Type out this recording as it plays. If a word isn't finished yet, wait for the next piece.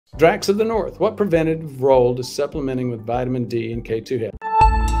Drax of the North, what preventative role does supplementing with vitamin D and K2 have?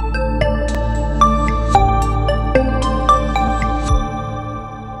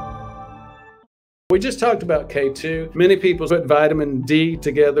 We just talked about K2. Many people put vitamin D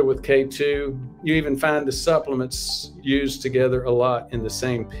together with K2. You even find the supplements used together a lot in the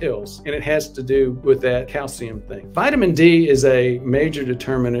same pills, and it has to do with that calcium thing. Vitamin D is a major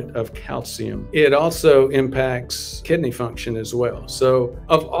determinant of calcium. It also impacts kidney function as well. So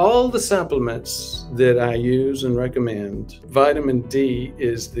of all the supplements that I use and recommend, vitamin D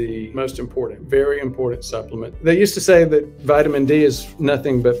is the most important, very important supplement. They used to say that vitamin D is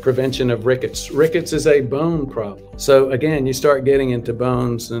nothing but prevention of rickets. Rickets is a bone problem. So again, you start getting into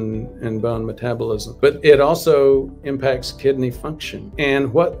bones and bone metabolism, but it also impacts kidney function.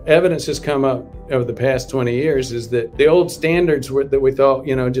 And what evidence has come up over the past 20 years is that the old standards that we thought,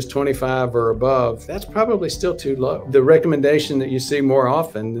 just 25 or above, that's probably still too low. The recommendation that you see more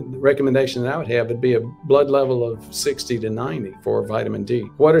often, the recommendation that I would have would be a blood level of 60 to 90 for vitamin D.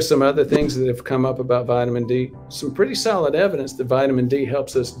 What are some other things that have come up about vitamin D? Some pretty solid evidence that vitamin D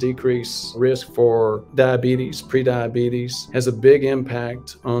helps us decrease risk for diabetes, prediabetes, has a big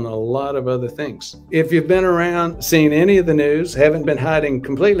impact on a lot of other things. If you've been around, seen any of the news, haven't been hiding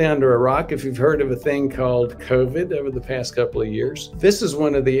completely under a rock, if you've heard of a thing called COVID over the past couple of years, this is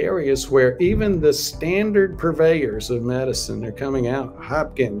one of the areas where even the standard purveyors of medicine are coming out.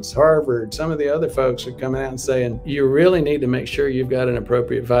 Hopkins, Harvard, some of the other folks are coming out and saying, you really need to make sure you've got an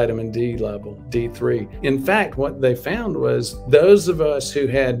appropriate vitamin D level, D3. In fact, what they found was those of us who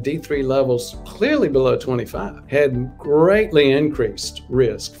had D3 levels clearly below 25 had greatly increased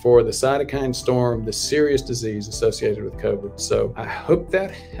risk for the cytokine storm, the serious disease associated with COVID. So I hope that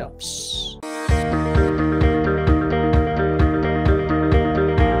helps.